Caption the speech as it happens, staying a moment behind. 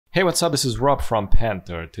Hey, what's up? This is Rob from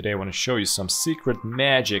Panther. Today I want to show you some secret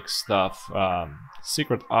magic stuff,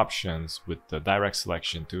 secret options with the direct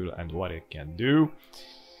selection tool and what it can do.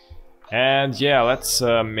 And yeah, let's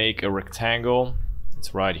make a rectangle.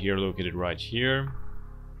 It's right here, located right here.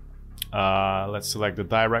 Let's select the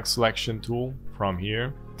direct selection tool from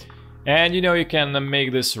here. And you can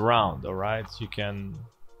make this round, alright? You can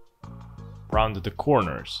round the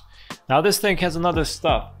corners. Now this thing has another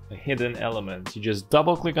stuff, a hidden element. You just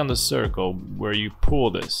double click on the circle where you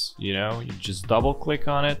pull this, you just double click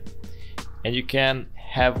on it and you can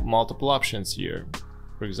have multiple options here.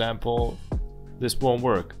 For example, this won't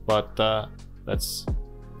work, but as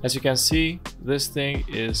you can see, this thing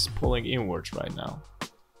is pulling inwards right now.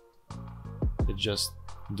 It's just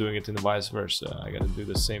doing it in the vice versa. I gotta do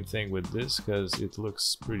the same thing with this because it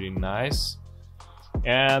looks pretty nice.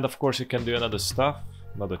 And of course you can do another stuff,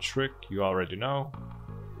 another trick you already know.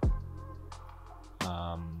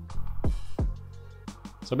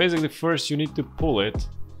 So basically first you need to pull it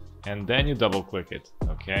and then you double click it,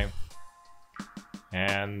 okay?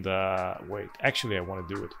 And wait, actually I want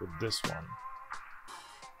to do it with this one.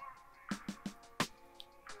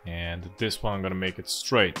 And this one I'm gonna make it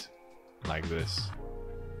straight like this.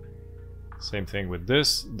 Same thing with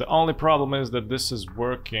this. The only problem is that this is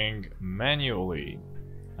working manually.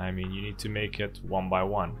 I mean, you need to make it one by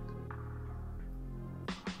one.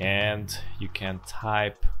 And you can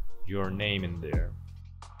type your name in there.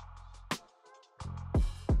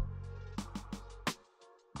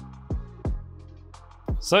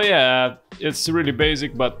 So yeah, it's really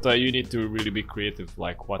basic, but you need to really be creative,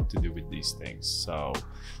 like what to do with these things. So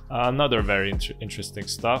another very interesting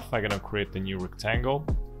stuff. I'm gonna create a new rectangle.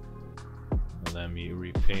 Let me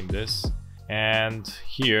repaint this. And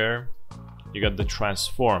here you got the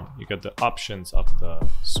transform. You got the options of the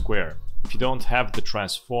square. If you don't have the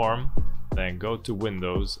transform, then go to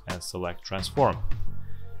Windows and select transform.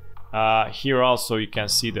 Here also you can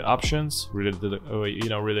see the options related to the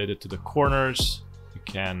related to the corners. You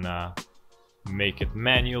can make it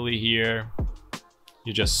manually here.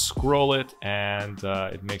 You just scroll it and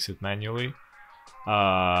it makes it manually.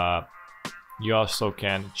 You also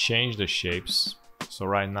can change the shapes. So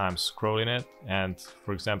right now I'm scrolling it, and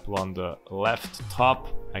for example on the left top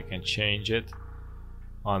I can change it.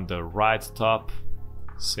 On the right top,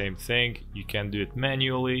 same thing. You can do it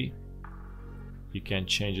manually. You can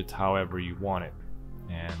change it however you want it,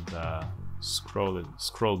 and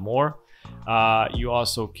scroll more. You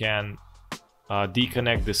also can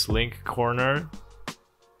deconnect this link corner,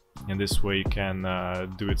 and this way you can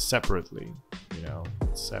do it separately.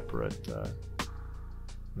 Separate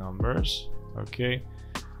numbers. Okay.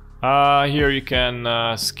 Here you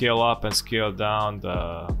can scale up and scale down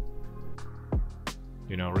the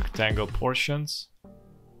rectangle portions.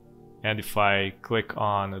 And if I click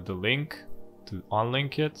on the link to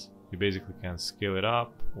unlink it, you basically can scale it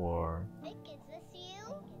up or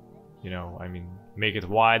make it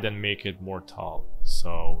wide and make it more tall.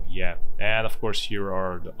 So yeah, and of course here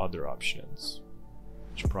are the other options,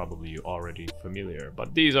 which probably you already familiar,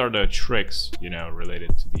 but these are the tricks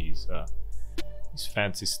related to these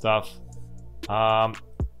fancy stuff.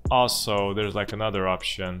 Also there's like another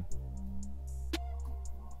option.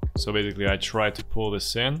 So basically I try to pull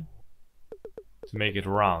this in to make it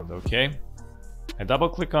round. Okay, I double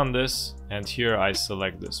click on this and here I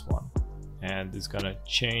select this one, and it's gonna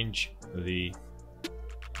change the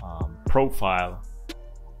profile,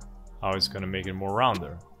 how it's gonna make it more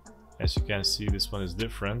rounder. As you can see, this one is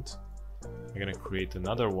different. I'm gonna create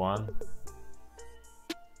another one.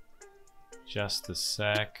 Just a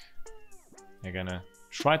sec. I'm gonna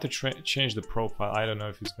try to change the profile. I don't know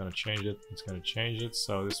if it's gonna change it. It's gonna change it.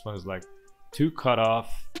 So this one is like too cut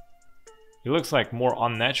off. It looks like more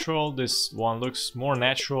unnatural. This one looks more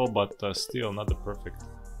natural, but still not the perfect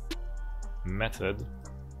method,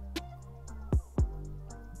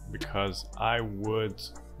 because I would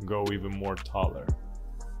go even more taller.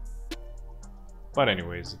 But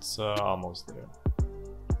anyways, it's almost there.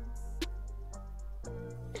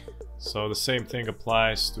 So the same thing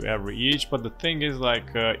applies to every each, but the thing is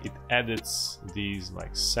like it edits these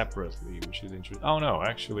like separately, which is interesting. Oh no,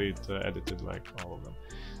 actually it edited like all of them.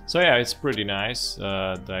 So yeah, it's pretty nice.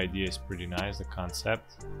 The idea is pretty nice, the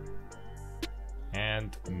concept.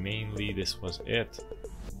 And mainly this was it.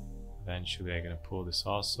 Eventually I'm gonna pull this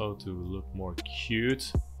also to look more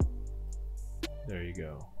cute. There you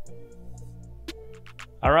go.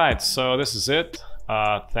 Alright, so this is it.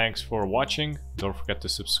 Thanks for watching. Don't forget to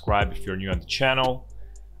subscribe if you're new on the channel.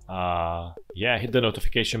 Yeah, hit the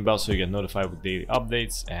notification bell so you get notified with daily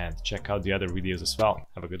updates, and check out the other videos as well.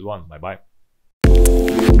 Have a good one. Bye bye.